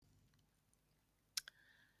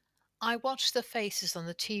I watch the faces on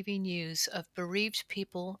the TV news of bereaved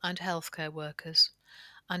people and healthcare workers,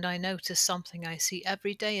 and I notice something I see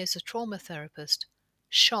every day as a trauma therapist: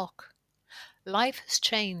 shock. Life has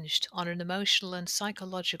changed on an emotional and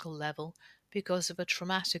psychological level because of a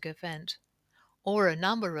traumatic event, or a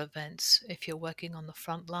number of events if you're working on the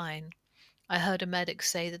front line. I heard a medic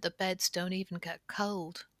say that the beds don't even get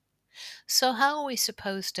cold. So, how are we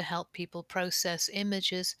supposed to help people process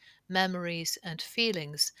images, memories, and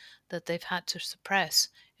feelings that they've had to suppress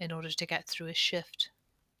in order to get through a shift?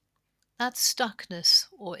 That stuckness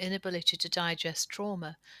or inability to digest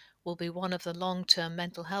trauma will be one of the long term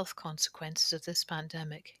mental health consequences of this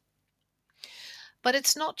pandemic. But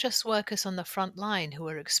it's not just workers on the front line who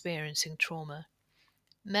are experiencing trauma.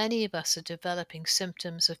 Many of us are developing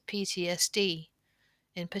symptoms of PTSD,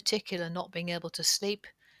 in particular, not being able to sleep,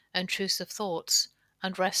 intrusive thoughts,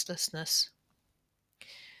 and restlessness.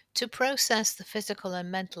 To process the physical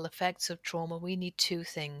and mental effects of trauma, we need two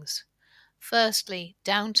things. Firstly,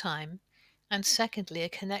 downtime, and secondly, a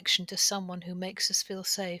connection to someone who makes us feel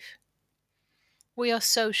safe. We are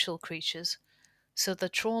social creatures, so the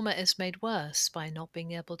trauma is made worse by not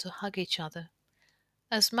being able to hug each other.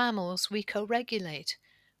 As mammals, we co regulate,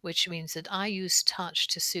 which means that I use touch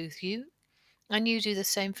to soothe you, and you do the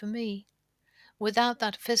same for me. Without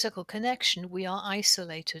that physical connection, we are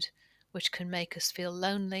isolated, which can make us feel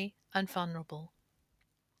lonely and vulnerable.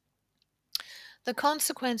 The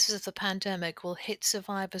consequences of the pandemic will hit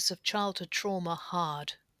survivors of childhood trauma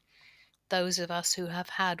hard. Those of us who have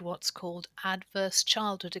had what's called adverse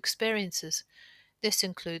childhood experiences. This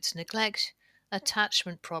includes neglect,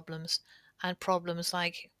 attachment problems, and problems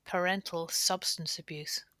like parental substance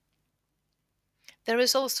abuse. There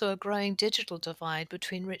is also a growing digital divide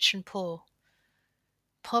between rich and poor.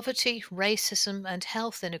 Poverty, racism, and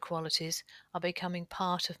health inequalities are becoming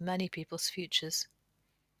part of many people's futures.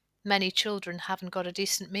 Many children haven't got a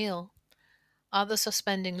decent meal. Others are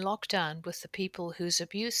spending lockdown with the people whose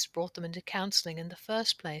abuse brought them into counseling in the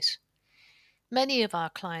first place. Many of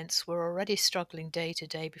our clients were already struggling day to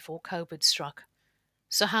day before COVID struck.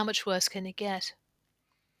 So, how much worse can it get?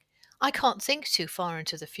 I can't think too far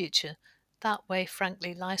into the future. That way,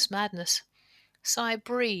 frankly, life's madness. So I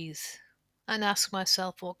breathe and ask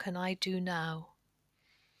myself, what can I do now?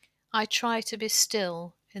 I try to be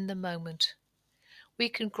still in the moment. We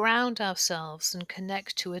can ground ourselves and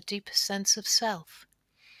connect to a deeper sense of self.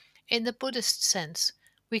 In the Buddhist sense,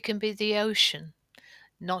 we can be the ocean,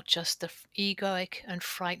 not just the egoic and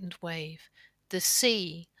frightened wave. The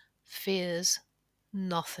sea fears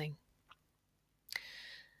nothing.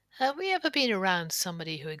 Have we ever been around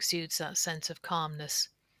somebody who exudes that sense of calmness?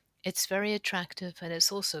 It's very attractive and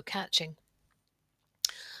it's also catching.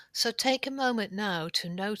 So take a moment now to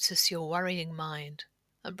notice your worrying mind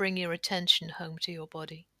and bring your attention home to your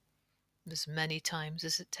body as many times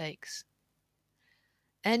as it takes.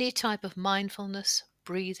 Any type of mindfulness,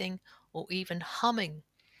 breathing, or even humming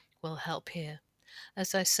will help here.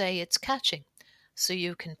 As I say, it's catching, so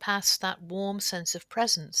you can pass that warm sense of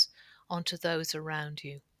presence onto those around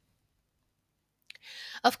you.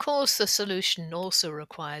 Of course, the solution also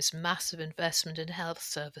requires massive investment in health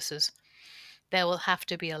services. There will have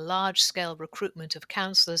to be a large scale recruitment of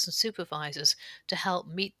counsellors and supervisors to help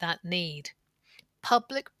meet that need.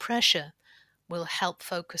 Public pressure will help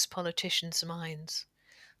focus politicians' minds.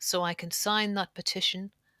 So I can sign that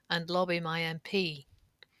petition and lobby my MP.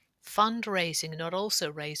 Fundraising not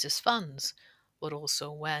also raises funds, but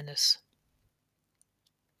also awareness.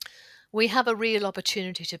 We have a real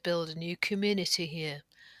opportunity to build a new community here.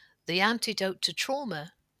 The antidote to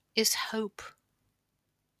trauma is hope.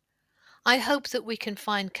 I hope that we can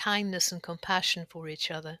find kindness and compassion for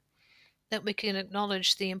each other, that we can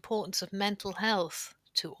acknowledge the importance of mental health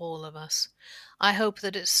to all of us. I hope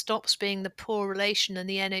that it stops being the poor relation in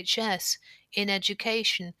the NHS, in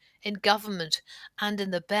education, in government, and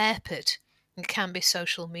in the bear pit that can be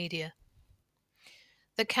social media.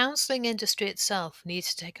 The counselling industry itself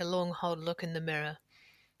needs to take a long, hard look in the mirror.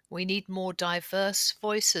 We need more diverse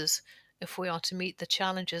voices if we are to meet the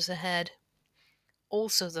challenges ahead.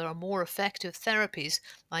 Also, there are more effective therapies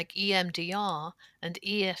like EMDR and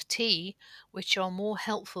EFT, which are more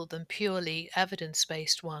helpful than purely evidence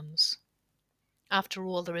based ones. After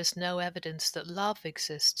all, there is no evidence that love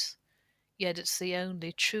exists, yet it's the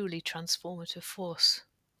only truly transformative force.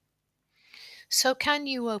 So, can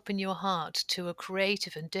you open your heart to a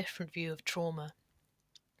creative and different view of trauma?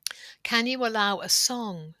 Can you allow a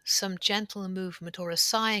song, some gentle movement, or a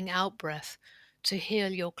sighing outbreath to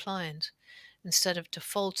heal your client instead of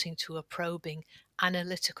defaulting to a probing,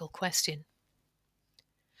 analytical question?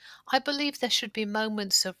 I believe there should be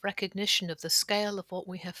moments of recognition of the scale of what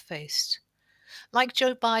we have faced. Like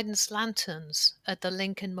Joe Biden's lanterns at the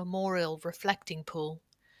Lincoln Memorial reflecting pool.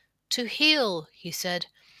 To heal, he said,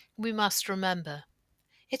 we must remember.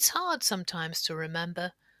 It's hard sometimes to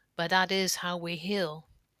remember, but that is how we heal.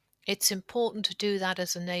 It's important to do that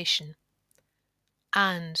as a nation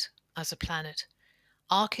and as a planet.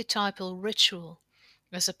 Archetypal ritual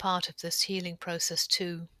as a part of this healing process,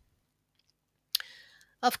 too.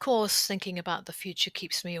 Of course, thinking about the future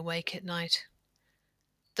keeps me awake at night.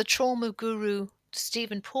 The trauma guru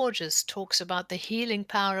Stephen Porges talks about the healing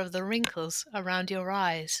power of the wrinkles around your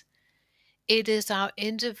eyes. It is our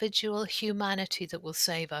individual humanity that will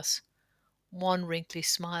save us, one wrinkly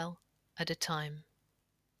smile at a time.